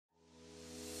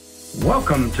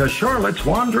Welcome to Charlotte's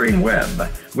Wandering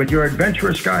Web with your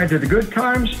adventurous guide to the good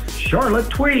times, Charlotte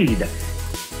Tweed.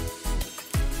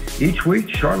 Each week,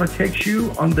 Charlotte takes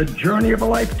you on the journey of a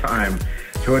lifetime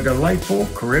to a delightful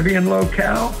Caribbean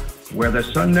locale where the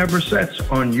sun never sets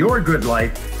on your good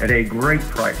life at a great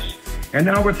price. And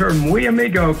now with her muy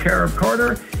amigo, Carib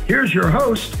Carter, here's your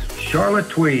host, Charlotte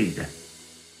Tweed.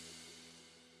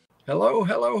 Hello,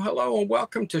 and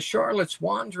welcome to Charlotte's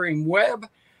Wandering Web.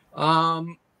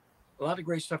 A lot of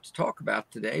great stuff to talk about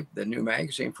today. The new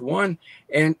magazine, for one.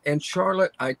 And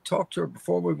Charlotte, I talked to her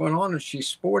before we went on, and she's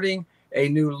sporting a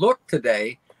new look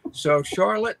today. So,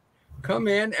 Charlotte, come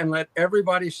in and let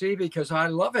everybody see, because I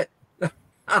love it.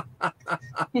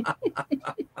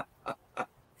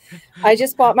 I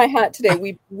just bought my hat today.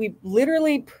 We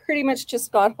literally pretty much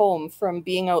just got home from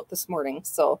being out this morning.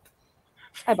 So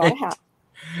I bought a hat.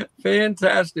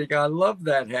 Fantastic. I love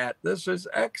that hat. This is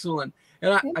excellent.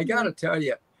 And I got to tell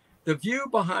you, the view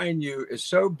behind you is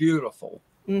so beautiful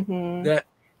that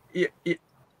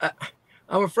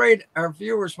I'm afraid our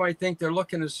viewers might think they're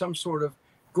looking at some sort of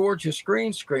gorgeous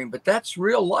green screen, but that's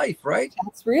real life, right?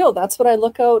 That's real. That's what I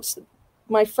look out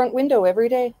my front window every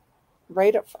day,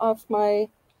 right off my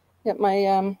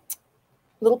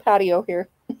little patio here.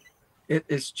 It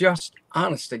is just,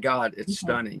 honest to God, it's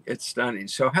stunning. It's stunning.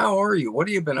 So how are you? What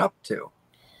have you been up to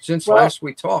since last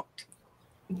we talked?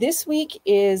 This week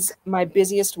is my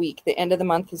busiest week. The end of the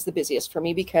month is the busiest for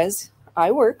me because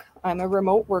I work. I'm a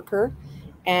remote worker,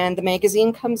 and the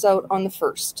magazine comes out on the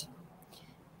 1st.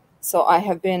 So I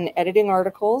have been editing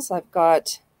articles. I've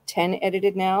got 10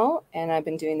 edited now, and I've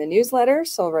been doing the newsletter.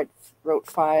 So I wrote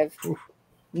 5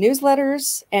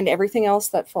 newsletters and everything else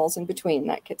that falls in between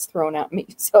that gets thrown at me.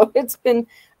 So it's been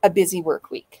a busy work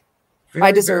week.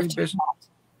 I deserve to.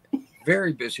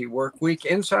 Very busy work week.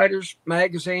 Insiders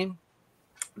Magazine,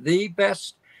 the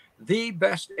best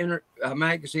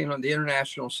magazine on the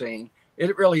international scene.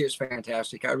 It really is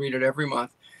fantastic. I read it every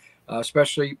month,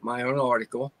 especially my own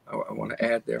article. I want to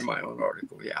add there my own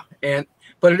article, yeah.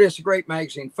 But it is a great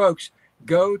magazine, folks.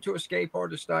 Go to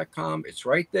escapeartist.com. It's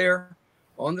right there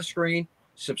on the screen.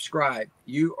 Subscribe.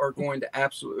 You are going to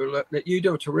absolutely. You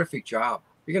do a terrific job.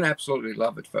 You're going to absolutely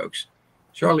love it, folks.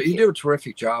 Charlotte, you do a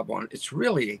terrific job on it. It's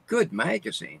really a good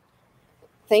magazine.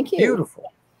 Thank you.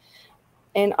 Beautiful.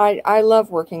 And I love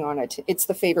working on it. It's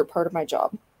the favorite part of my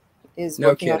job, is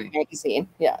working on a magazine.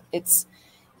 Yeah, it's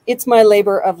my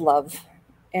labor of love.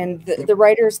 And the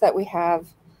writers that we have,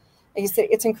 like I said,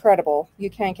 it's incredible. You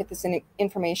can't get this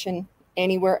information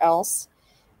anywhere else.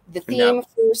 The theme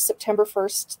for September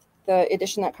 1st, the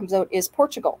edition that comes out, is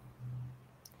Portugal.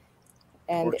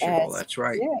 And Portugal, that's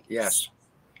right. Yes.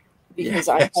 Because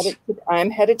I'm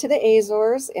headed to the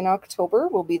Azores in October.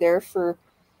 We'll be there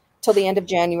till the end of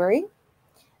January.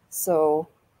 So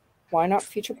why not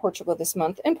feature Portugal this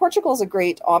month? And Portugal is a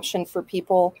great option for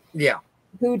people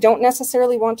who don't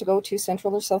necessarily want to go to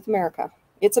Central or South America.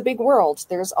 It's a big world.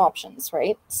 There's options,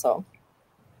 right? So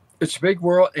it's a big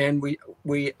world. And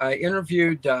I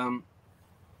interviewed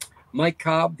Mike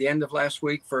Cobb the end of last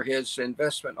week for his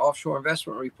offshore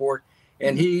investment report.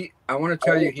 And I want to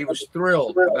tell you, he was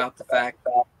thrilled about the fact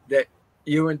that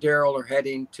you and Daryl are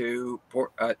heading to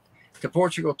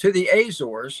Portugal, to the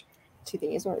Azores.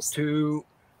 To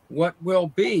what will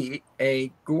be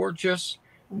a gorgeous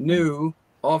new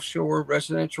offshore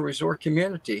residential resort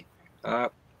community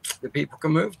that people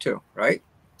can move to, right?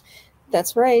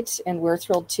 That's right. And we're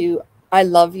thrilled to. I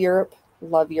love Europe.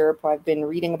 I've been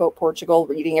reading about Portugal,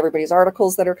 reading everybody's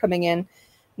articles that are coming in.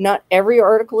 Not every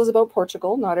article is about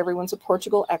Portugal. Not everyone's a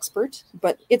Portugal expert,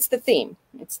 but it's the theme.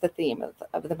 It's the theme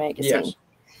of the magazine. Yes.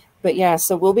 But yeah,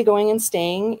 so we'll be going and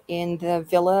staying in the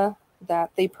villa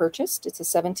that they purchased. It's a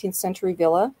 17th century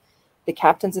villa. The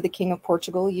captains of the King of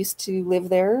Portugal used to live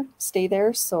there, stay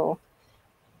there. So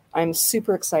I'm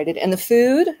super excited. And the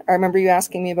food, I remember you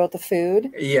asking me about the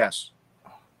food. Yes.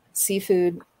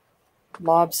 Seafood,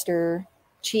 lobster,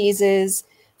 cheeses,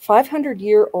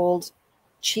 500-year-old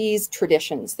cheese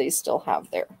traditions they still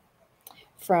have there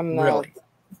from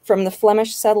the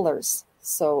Flemish settlers.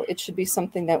 So it should be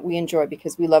something that we enjoy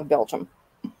because we love Belgium.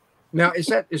 Now, is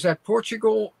that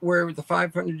Portugal, where the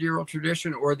 500-year-old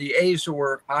tradition, or the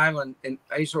Azores Islands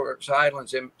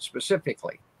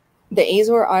specifically? The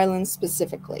Azores Islands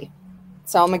specifically.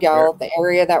 São Miguel, the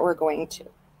area that we're going to.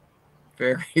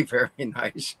 Very, very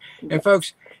nice. And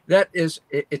folks,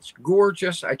 it's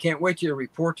gorgeous. I can't wait till you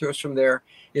report to us from there.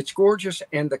 It's gorgeous,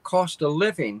 and the cost of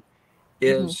living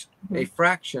is a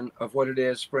fraction of what it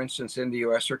is, for instance, in the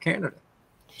U.S. or Canada.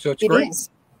 So it's great. Is.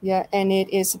 Yeah, and it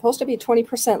is supposed to be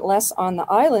 20% less on the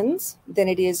islands than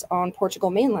it is on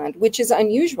Portugal mainland, which is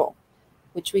unusual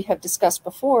which we have discussed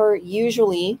before,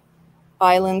 usually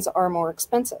islands are more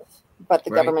expensive, but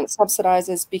the Right. government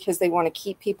subsidizes because they want to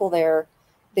keep people there.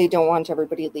 They don't want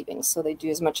everybody leaving, so they do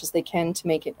as much as they can to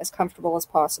make it as comfortable as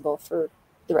possible for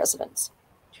the residents.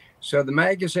 So the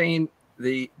magazine,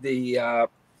 the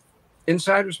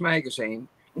Insiders Magazine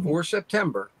for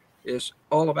September is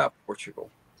all about Portugal.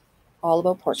 All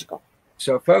about Portugal.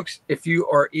 So, folks, if you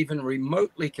are even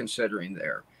remotely considering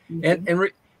there, and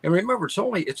remember,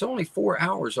 it's only 4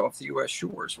 hours off the U.S.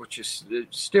 shores, which is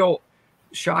still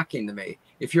shocking to me.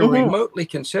 If you're remotely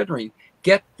considering,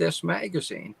 get this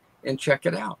magazine and check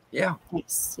it out. Yeah.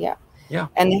 Yes. Yeah. Yeah.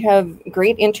 And they have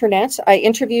great internet. I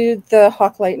interviewed the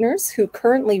Hochleitners who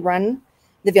currently run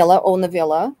the villa, own the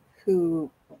villa,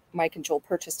 who Mike and Joel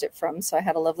purchased it from. So I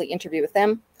had a lovely interview with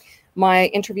them. My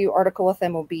interview article with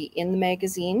them will be in the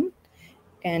magazine.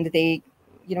 And they,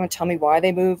 tell me why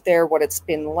they moved there, what it's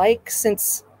been like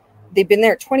since they've been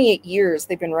there 28 years.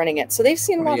 They've been running it. So they've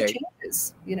seen a lot of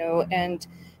changes, and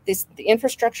the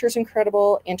infrastructure is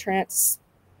incredible. Internet's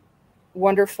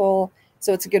wonderful.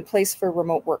 So it's a good place for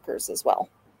remote workers as well.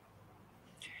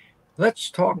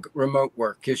 Let's talk remote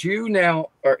work, because you now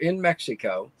are in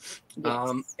Mexico,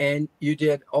 and you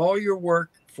did all your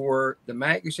work for the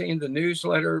magazine, the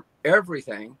newsletter,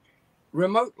 everything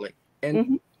remotely.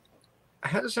 And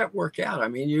how does that work out? I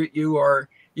mean,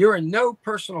 you're in no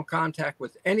personal contact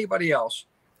with anybody else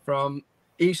from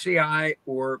ECI,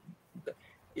 or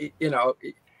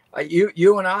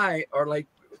you and I are like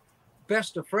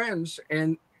best of friends,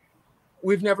 and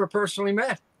we've never personally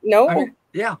met. No. I mean,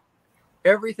 yeah.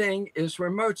 Everything is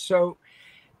remote. So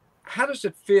how does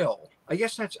it feel? I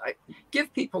guess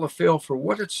give people a feel for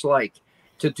what it's like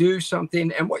to do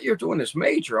something, and what you're doing is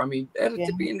major. I mean,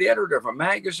 being the editor of a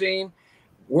magazine,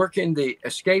 working the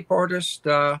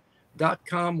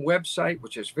escapeartist.com website,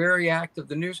 which is very active,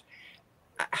 the news.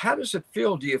 How does it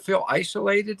feel? Do you feel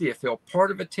isolated? Do you feel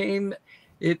part of a team?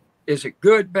 Is it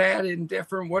good, bad,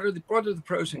 indifferent? What are the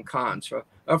pros and cons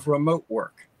of remote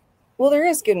work? Well, there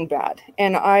is good and bad.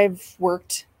 And I've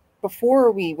worked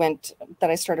before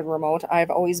I started remote. I've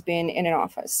always been in an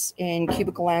office in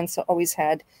cubicle land, so always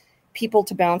had people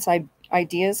to bounce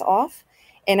ideas off.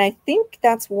 And I think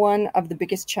that's one of the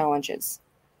biggest challenges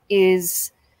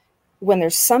is when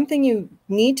there's something you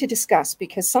need to discuss,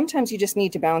 because sometimes you just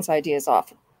need to bounce ideas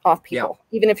off people,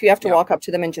 even if you have to walk up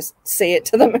to them and just say it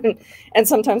to them. And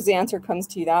sometimes the answer comes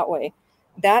to you that way.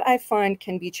 That I find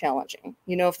can be challenging.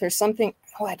 If there's something,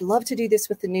 I'd love to do this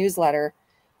with the newsletter.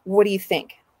 What do you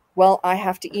think? Well, I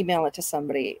have to email it to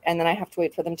somebody, and then I have to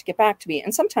wait for them to get back to me.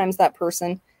 And sometimes that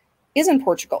person is in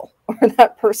Portugal, or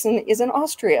that person is in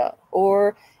Austria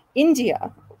or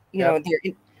India. They're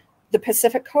in the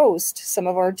Pacific Coast. Some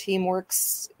of our team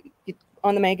works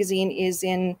on the magazine is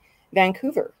in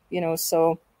Vancouver,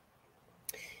 so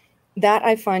that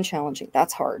I find challenging.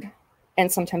 That's hard.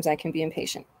 And sometimes I can be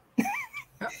impatient.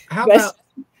 How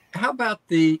about,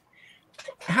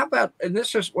 and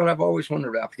this is what I've always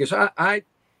wondered about, because I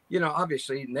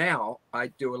obviously now I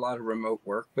do a lot of remote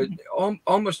work, but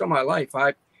almost all my life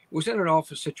I was in an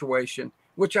office situation,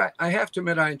 which I have to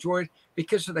admit I enjoyed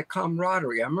because of the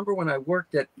camaraderie. I remember when I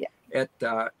worked at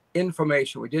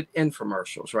Information, we did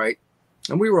infomercials, right?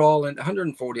 And we were all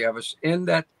 140 of us in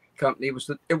that company.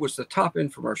 It was the top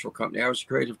infomercial company. I was the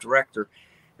creative director,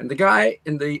 and the guy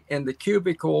in the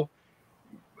cubicle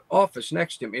office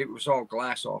next to me, it was all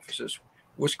glass offices,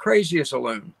 was crazy as a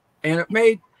loon. And it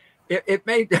made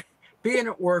being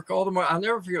at work all the more. I'll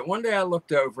never forget, one day I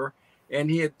looked over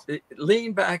and he had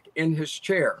leaned back in his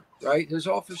chair, right? His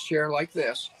office chair like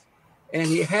this. And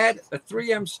he had a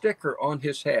 3M sticker on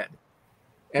his head.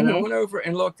 And I went over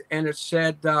and looked, and it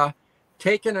said,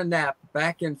 taking a nap,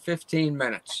 back in 15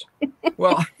 minutes.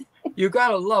 Well, you got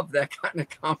to love that kind of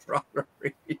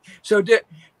camaraderie. So do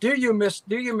you miss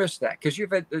that? Because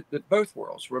you've had both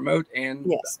worlds, remote and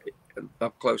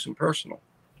up close and personal.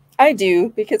 I do,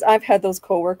 because I've had those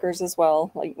coworkers as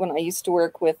well. Like when I used to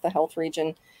work with the health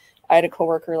region, I had a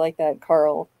coworker like that,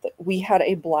 Carl. We had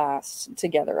a blast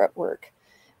together at work.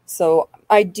 So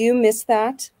I do miss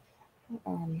that.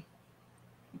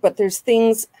 But there's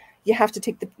things you have to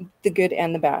take the good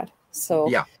and the bad. So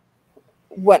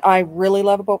what I really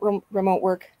love about remote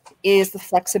work is the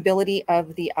flexibility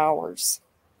of the hours.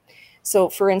 So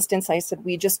for instance, I said,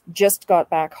 we just got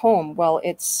back home. Well,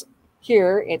 it's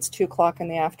 2:00 in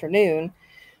the afternoon.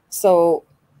 So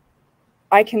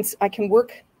I can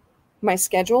work my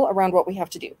schedule around what we have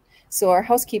to do. So our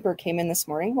housekeeper came in this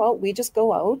morning. Well, we just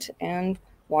go out and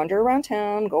wander around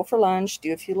town, go for lunch,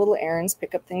 do a few little errands,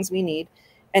 pick up things we need,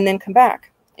 and then come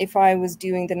back. If I was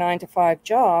doing the 9 to 5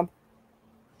 job,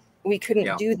 we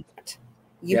couldn't do that.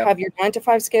 You Yep. have your 9 to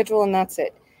 5 schedule, and that's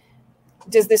it.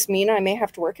 Does this mean I may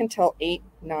have to work until 8,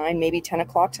 9, maybe 10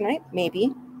 o'clock tonight?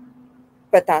 Maybe,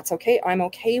 but that's okay. I'm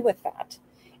okay with that.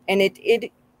 And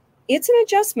it's an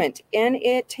adjustment, and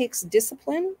it takes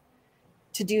discipline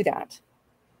to do that.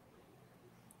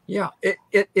 Yeah, it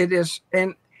is.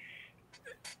 And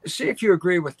see if you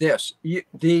agree with this.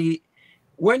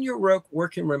 When you're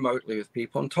working remotely with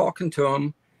people and talking to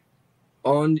them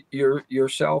on your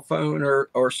cell phone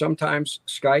or sometimes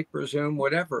Skype or Zoom,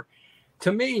 whatever,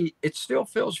 to me, it still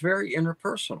feels very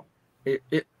interpersonal.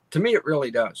 To me, it really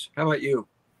does. How about you?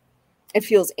 It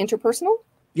feels interpersonal?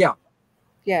 Yeah.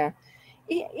 Yeah,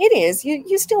 it is.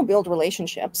 You still build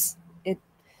relationships.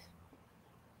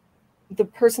 The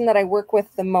person that I work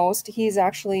with the most, he's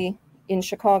actually in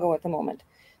Chicago at the moment.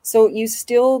 So you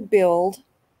still build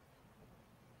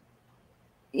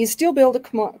a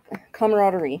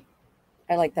camaraderie.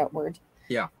 I like that word.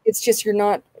 Yeah. It's just you're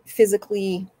not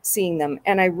physically seeing them.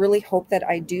 And I really hope that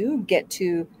I do get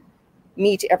to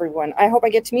meet everyone. I hope I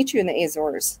get to meet you in the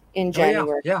Azores in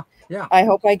January. Oh, yeah. I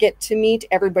hope I get to meet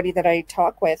everybody that I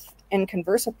talk with and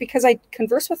converse with, because I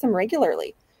converse with them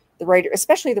regularly. The writer,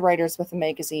 especially the writers with the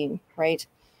magazine, right?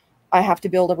 I have to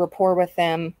build a rapport with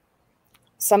them.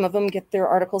 Some of them get their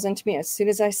articles into me as soon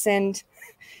as I send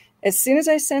this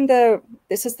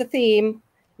is the theme.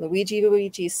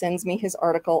 Luigi sends me his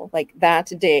article like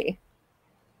that day.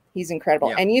 He's incredible.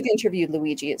 Yeah. And you've interviewed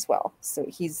Luigi as well. So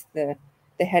he's the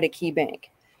head of KeyBank.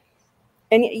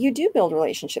 And you do build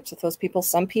relationships with those people.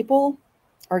 Some people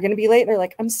are going to be late. They're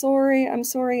like, I'm sorry. And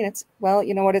it's, well,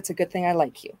 you know what? It's a good thing I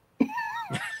like you.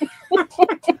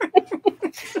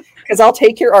 Because I'll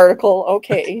take your article.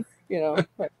 Okay.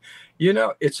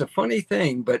 It's a funny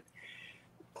thing, but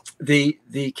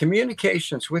the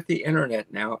communications with the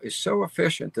internet now is so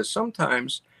efficient that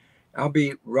sometimes I'll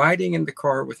be riding in the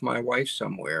car with my wife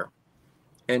somewhere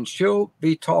and she'll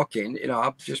be talking,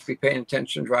 I'll just be paying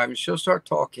attention driving. She'll start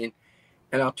talking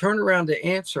and I'll turn around to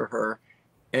answer her.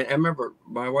 And I remember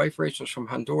my wife, Rachel's from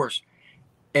Honduras,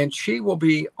 and she will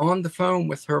be on the phone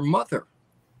with her mother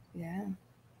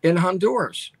in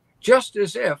Honduras, just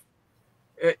as if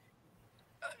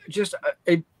just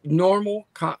a normal,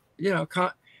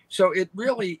 so it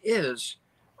really is.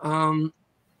 I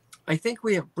think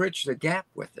we have bridged the gap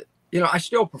with it. I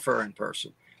still prefer in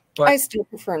person. But I still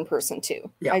prefer in person too.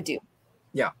 Yeah. I do.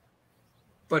 Yeah.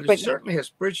 But it certainly has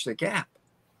bridged the gap.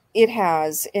 It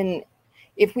has. And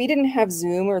if we didn't have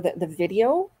Zoom or the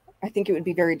video, I think it would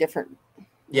be very different.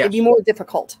 Yes. It'd be more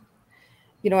difficult.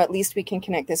 At least we can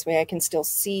connect this way. I can still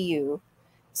see you.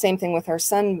 Same thing with our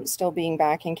son still being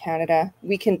back in Canada.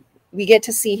 We get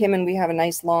to see him, and we have a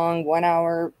nice long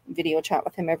 1-hour video chat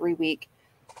with him every week.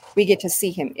 We get to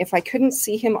see him. If I couldn't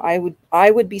see him,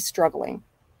 I would be struggling.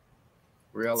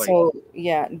 Really? So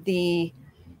yeah,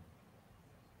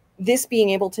 this being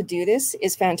able to do this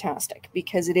is fantastic,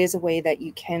 because it is a way that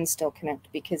you can still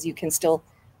connect, because you can still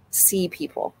see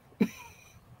people.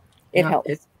 It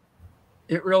helps.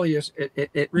 It really is.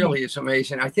 It really is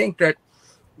amazing. I think that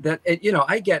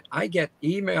I get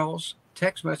emails,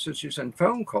 text messages, and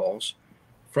phone calls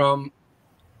from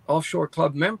Offshore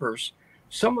Club members,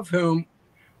 some of whom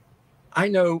I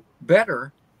know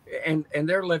better, and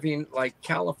they're living like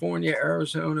California,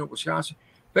 Arizona, Wisconsin,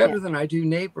 better than I do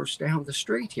neighbors down the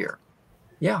street here.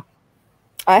 Yeah.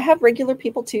 I have regular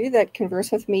people too that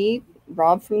converse with me.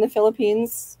 Rob from the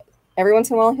Philippines, every once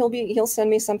in a while he'll send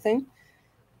me something.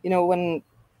 When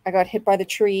I got hit by the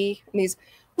tree, and he's,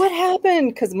 what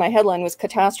happened? Because my headline was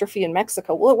catastrophe in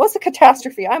Mexico. Well, it was a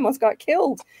catastrophe. I almost got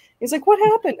killed. He's like, what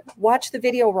happened? Watch the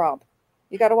video, Rob.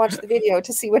 You got to watch the video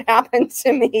to see what happened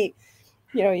to me.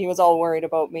 He was all worried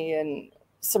about me, and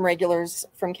some regulars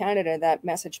from Canada that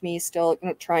messaged me still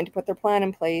trying to put their plan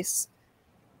in place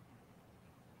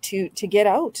to get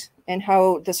out, and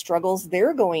how the struggles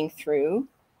they're going through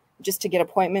just to get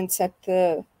appointments at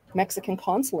the Mexican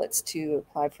consulates to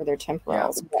apply for their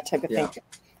temporals and that type of thing.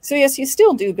 So yes, you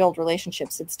still do build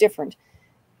relationships. It's different.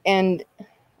 And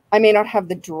I may not have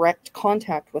the direct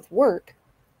contact with work,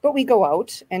 but we go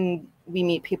out and we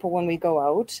meet people when we go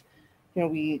out.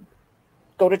 We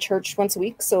go to church once a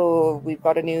week. So we've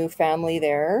got a new family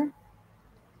there.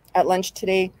 At lunch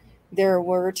today, there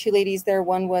were 2 ladies there.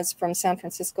 One was from San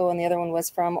Francisco and the other one was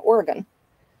from Oregon.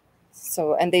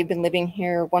 So, and they've been living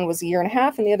here. One was 1.5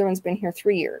 years and the other one's been here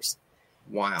 3 years.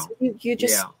 Wow. So you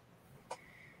just,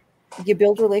 you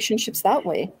build relationships that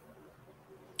way.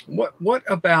 What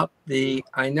about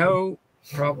I know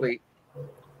probably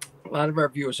a lot of our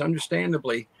viewers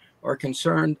understandably are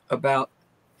concerned about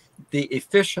the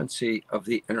efficiency of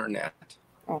the internet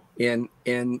in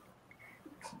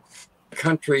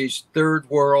countries, third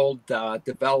world,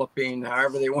 developing,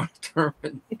 however they want to term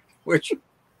it, which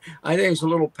I think is a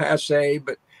little passe,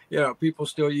 but people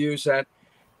still use that.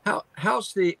 How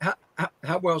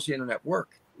well's the internet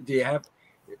work? Do you have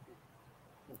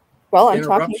I'm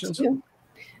talking to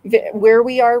you. Where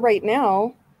we are right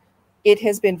now, it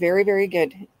has been very, very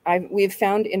good. We've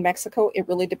found in Mexico, it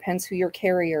really depends who your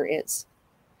carrier is.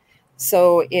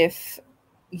 So if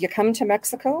you come to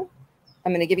Mexico,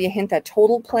 I'm going to give you a hint that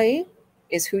Total Play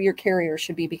is who your carrier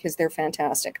should be because they're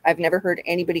fantastic. I've never heard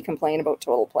anybody complain about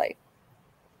Total Play.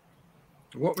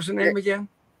 What was the name again?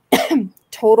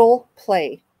 Total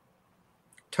Play.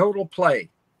 Total Play.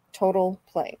 Total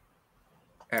Play.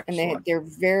 Excellent. And they're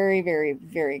very, very,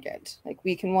 very good. Like,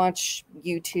 we can watch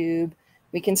YouTube,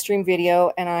 we can stream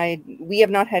video, and we have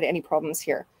not had any problems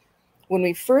here. When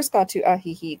we first got to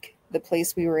Ajijic, the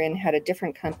place we were in had a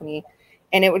different company,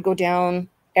 and it would go down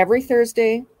every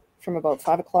Thursday from about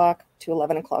 5 o'clock to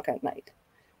 11 o'clock at night.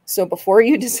 So before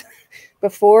you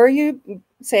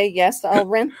say, yes, I'll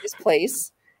rent this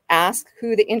place, ask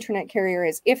who the internet carrier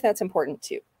is, if that's important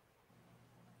to you.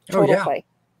 Total Play.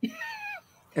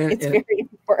 It's very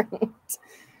important.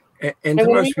 And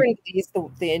when we were in Belize,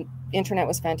 the internet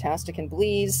was fantastic in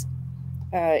Belize.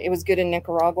 It was good in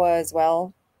Nicaragua as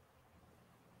well.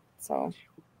 So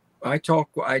I talk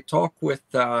with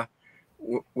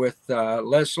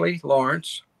Leslie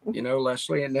Lawrence. You know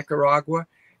Leslie in Nicaragua.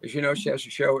 As you know, she has a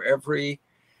show every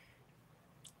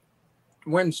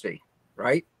Wednesday,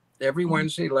 right? Every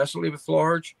Wednesday, Leslie with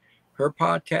Large. Her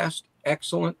podcast,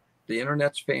 excellent. The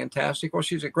internet's fantastic. Well,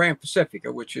 she's at Grand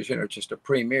Pacifica, which is, just a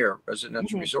premier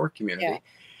residential resort community.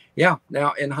 Yeah.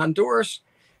 Now in Honduras,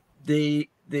 the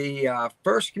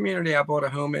first community I bought a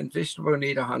home in, Vista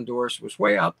Bonita, Honduras, was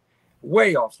way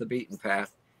off the beaten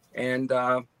path, and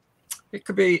it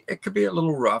could be a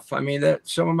little rough. I mean, that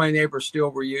some of my neighbors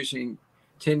still were using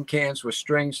tin cans with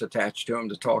strings attached to them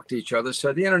to talk to each other,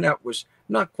 so the internet was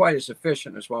not quite as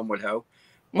efficient as one would hope.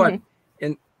 But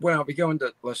when I'll be going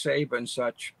to La Ceiba and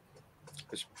such,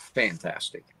 it's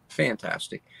fantastic.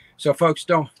 So folks,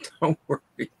 don't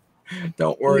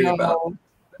worry about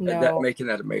that, making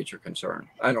that a major concern.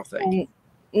 I don't think.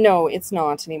 No, it's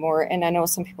not anymore. And I know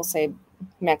some people say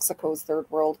Mexico's third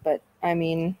world, but I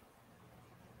mean,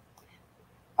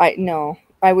 I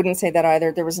wouldn't say that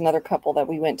either. There was another couple that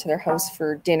we went to their house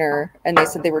for dinner, and they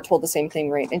said they were told the same thing,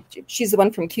 right? And she's the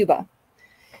one from Cuba.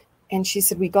 And she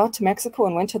said, we got to Mexico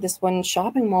and went to this one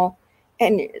shopping mall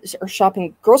or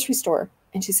shopping grocery store.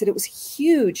 And she said it was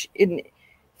huge and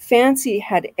fancy,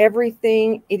 had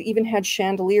everything. It even had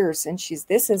chandeliers. And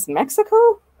this is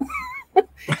Mexico?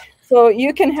 So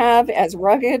you can have as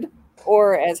rugged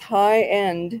or as high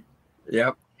end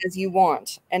as you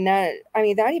want. And that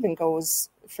even goes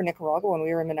for Nicaragua when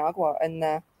we were in Managua and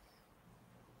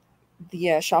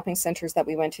the shopping centers that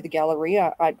we went to, the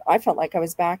Galleria. I felt like I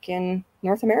was back in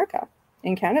North America,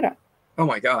 in Canada. Oh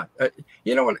my God!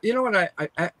 You know what?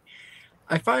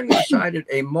 I finally decided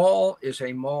a mall is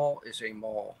a mall is a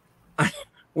mall.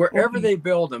 Wherever they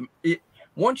build them,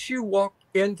 once you walk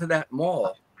into that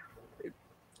mall,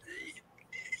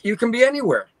 you can be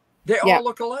anywhere. They all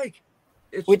look alike.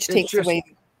 Which takes away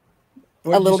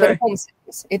a little bit of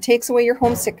homesickness. It takes away your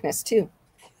homesickness too.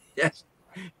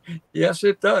 Yes,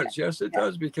 it does. Yes, it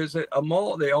does. Because a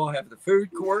mall, they all have the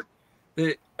food court.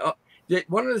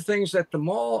 One of the things that the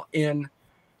mall in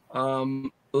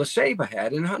La Ceiba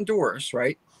had in Honduras,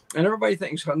 right? And everybody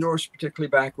thinks Honduras is particularly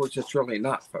backwards. It's really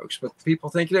not, folks. But people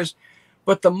think it is.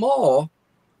 But the mall,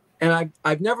 and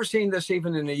I've never seen this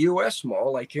even in a U.S.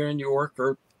 mall, like here in New York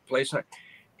or place like,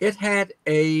 it had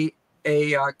a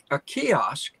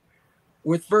kiosk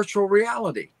with virtual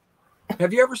reality.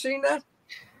 Have you ever seen that?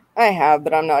 I have,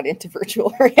 but I'm not into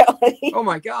virtual reality. Oh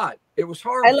my God, it was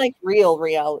horrible. I like real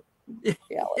reality.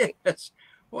 Yes.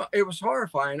 Well, it was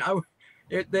horrifying.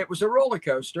 It was a roller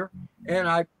coaster, and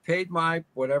I paid my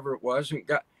whatever it was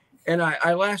and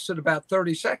I lasted about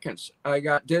 30 seconds. I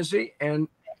got dizzy, and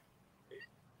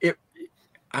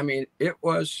it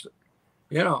was,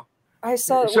 I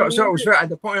saw it. So it was very,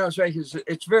 the point I was making is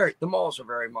the malls are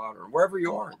very modern. Wherever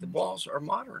you are, the malls are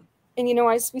modern. And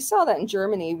we saw that in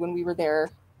Germany when we were there.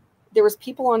 There was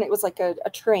people on, it was like a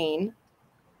train,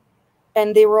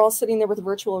 and they were all sitting there with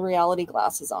virtual reality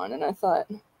glasses on. And I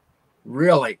thought,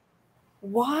 really?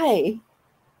 Why?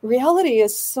 Reality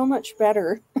is so much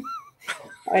better.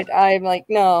 I'm like,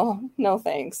 no,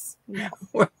 thanks. No.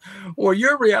 Well,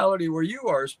 your reality where you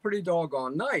are is pretty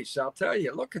doggone nice. I'll tell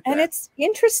you. Look at that. And it's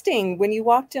interesting. When you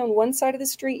walk down one side of the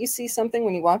street, you see something.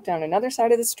 When you walk down another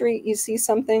side of the street, you see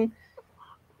something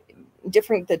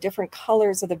different. The different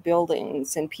colors of the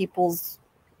buildings and people's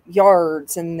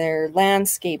yards and their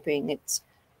landscaping.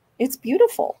 It's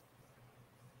beautiful.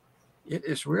 It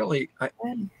is really.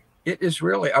 It is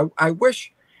really. I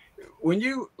wish when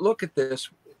you look at this,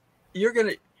 you're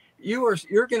gonna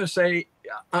say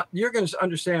you're gonna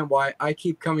understand why I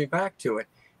keep coming back to it.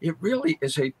 It really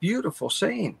is a beautiful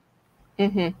scene.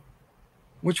 Mm-hmm.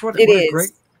 What is. A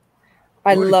great.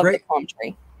 I love the palm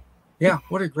tree. Yeah,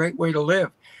 what a great way to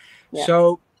live. Yeah.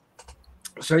 So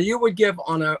you would give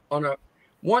on a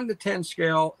 1 to 10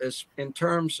 scale is in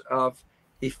terms of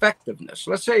effectiveness.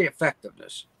 Let's say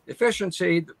effectiveness.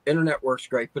 Efficiency, the internet works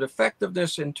great, but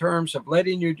effectiveness in terms of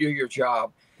letting you do your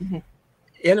job from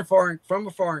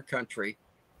a foreign country,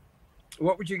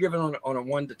 what would you give it on a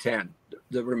 1 to 10,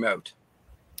 the remote?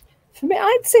 For me,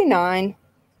 I'd say 9.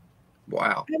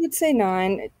 Wow. I would say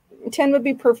 9. 10 would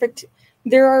be perfect.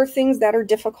 There are things that are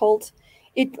difficult.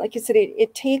 Like you said,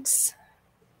 it takes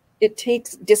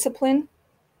discipline.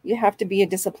 You have to be a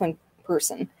disciplined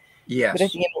person. Yes.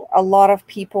 But a lot of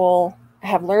people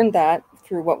have learned that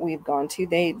through what we've gone to.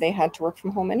 They had to work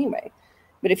from home anyway.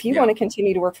 But if you want to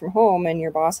continue to work from home and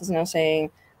your boss is now saying,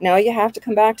 now you have to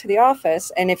come back to the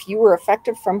office, and if you were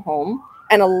effective from home,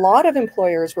 and a lot of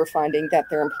employers were finding that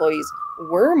their employees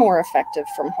were more effective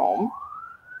from home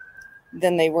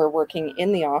than they were working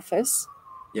in the office,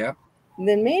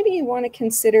 then maybe you want to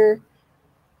consider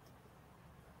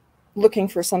looking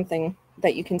for something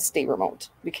that you can stay remote.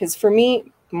 Because for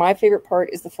me, my favorite part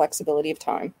is the flexibility of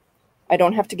time. I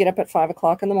don't have to get up at 5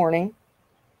 o'clock in the morning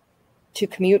to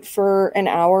commute for an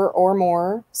hour or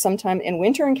more. Sometime in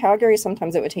winter in Calgary,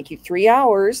 sometimes it would take you 3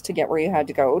 hours to get where you had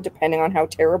to go, depending on how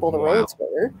terrible the roads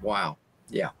were. Wow.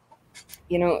 Yeah.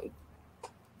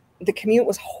 The commute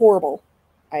was horrible.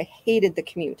 I hated the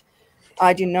commute.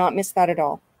 I do not miss that at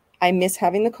all. I miss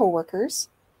having the coworkers,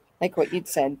 like what you'd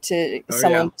said,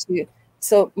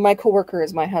 so my coworker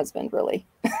is my husband, really.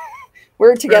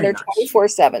 We're together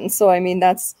 24/7. So, I mean,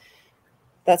 that's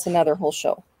another whole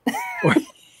show.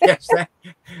 Yes,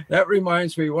 that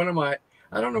reminds me.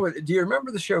 I don't know. Do you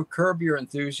remember the show Curb Your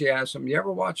Enthusiasm? You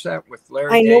ever watch that with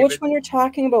Larry David? I know which one you're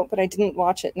talking about, but I didn't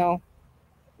watch it. No.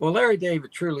 Well, Larry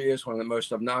David truly is one of the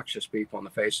most obnoxious people on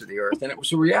the face of the earth, and it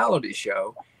was a reality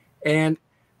show. And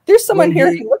there's someone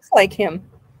here who looks like him.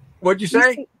 What'd you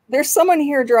say? There's someone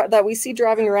here that we see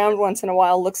driving around once in a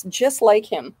while looks just like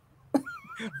him.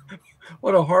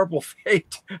 What a horrible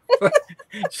fate.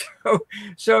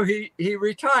 So he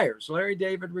retires. Larry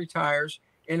David retires,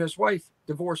 and his wife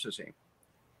divorces him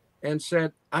and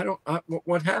said,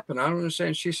 what happened? I don't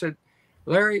understand. She said,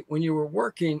 Larry, when you were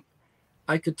working,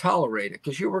 I could tolerate it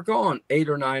because you were gone 8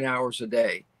 or 9 hours a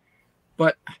day.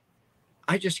 But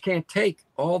I just can't take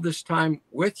all this time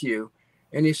with you.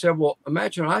 And he said, well,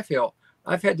 imagine how I feel.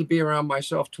 I've had to be around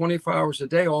myself 24 hours a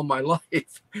day all my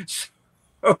life.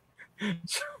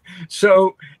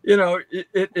 So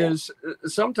it is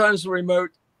sometimes the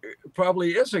remote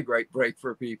probably is a great break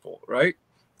for people, right?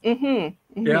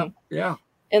 Mm-hmm. Mm-hmm. Yeah.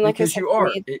 And like because I said, you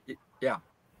are.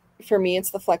 For me,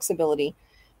 it's the flexibility.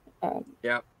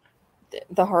 Yeah.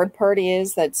 The hard part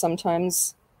is that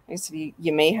sometimes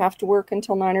you may have to work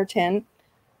until 9 or 10,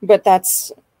 but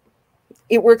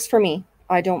it works for me.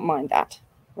 I don't mind that,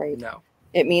 right? No.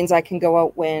 It means I can go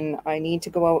out when I need to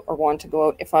go out or want to go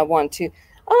out. If I want to,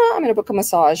 I'm going to book a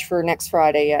massage for next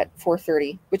Friday at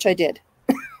 4:30, which I did.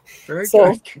 Very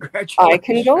good. Congratulations. I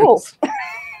can go.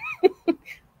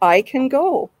 I can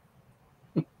go.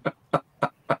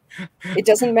 It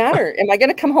doesn't matter. Am I going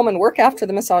to come home and work after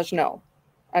the massage? No,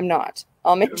 I'm not.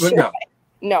 I'll make sure.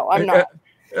 No, I'm not.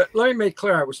 Let me make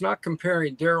clear. I was not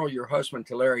comparing Daryl, your husband,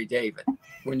 to Larry David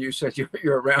when you said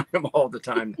you're around him all the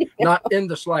time. Not in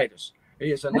the slightest.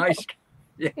 He is a nice guy.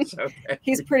 Yes, okay.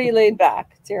 He's pretty laid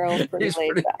back. Daryl's pretty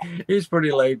laid back. He's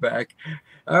pretty laid back.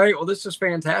 All right. Well, this is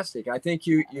fantastic. I think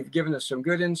you've given us some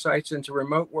good insights into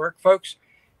remote work, folks.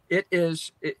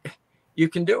 You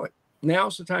can do it.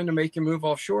 Now's the time to make your move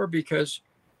offshore because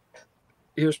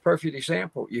here's a perfect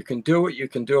example. You can do it. You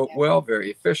can do it well, very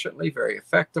efficiently, very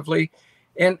effectively,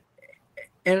 and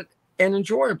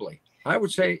enjoyably. I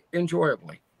would say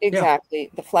enjoyably. Exactly. Yeah.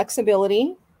 The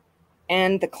flexibility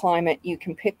and the climate. You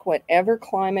can pick whatever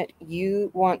climate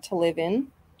you want to live in,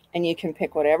 and you can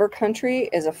pick whatever country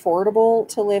is affordable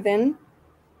to live in,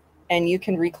 and you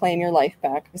can reclaim your life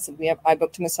back. I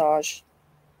booked a massage.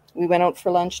 We went out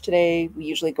for lunch today. We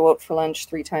usually go out for lunch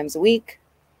 3 times a week.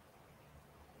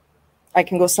 I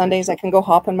can go Sundays. I can go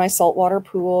hop in my saltwater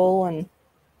pool and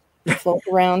float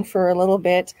around for a little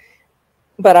bit.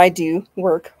 But I do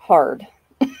work hard.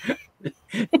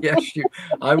 Yes,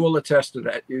 I will attest to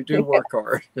that. You do work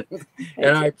hard.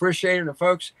 And I appreciate it. And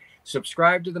folks,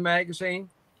 subscribe to the magazine.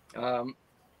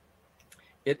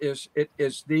 It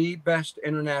is the best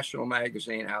international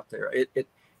magazine out there. It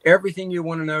everything you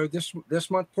want to know.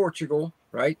 This month, Portugal,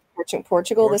 right?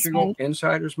 Portugal this month.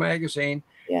 Insiders Magazine.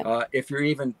 Yeah. If you're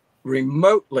even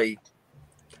remotely,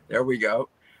 there we go,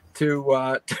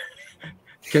 to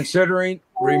considering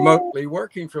remotely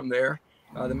working from there,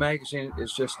 the magazine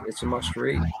is it's a must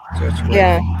read. So it's great.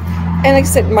 Yeah. And like I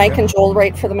said, Mike and Joel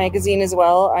write for the magazine as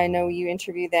well. I know you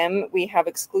interview them. We have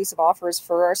exclusive offers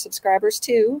for our subscribers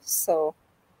too. So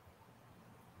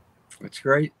that's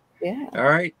great. Yeah. All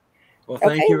right. Well,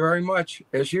 thank you very much.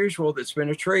 As usual, it's been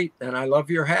a treat, and I love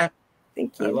your hat.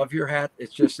 Thank you. I love your hat.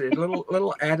 It's just a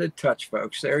little added touch,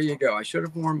 folks. There you go. I should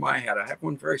have worn my hat. I have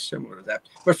one very similar to that,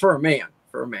 but for a man.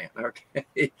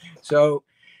 Okay. So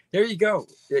there you go.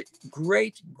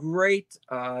 Great.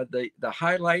 The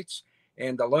highlights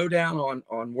and the lowdown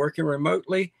on working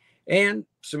remotely, and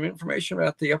some information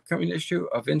about the upcoming issue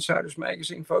of Insiders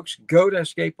Magazine, folks. Go to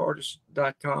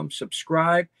escapeartist.com,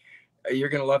 subscribe. You're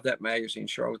going to love that magazine.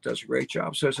 Charlotte does a great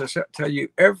job. So as I tell you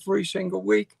every single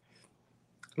week,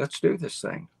 let's do this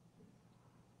thing.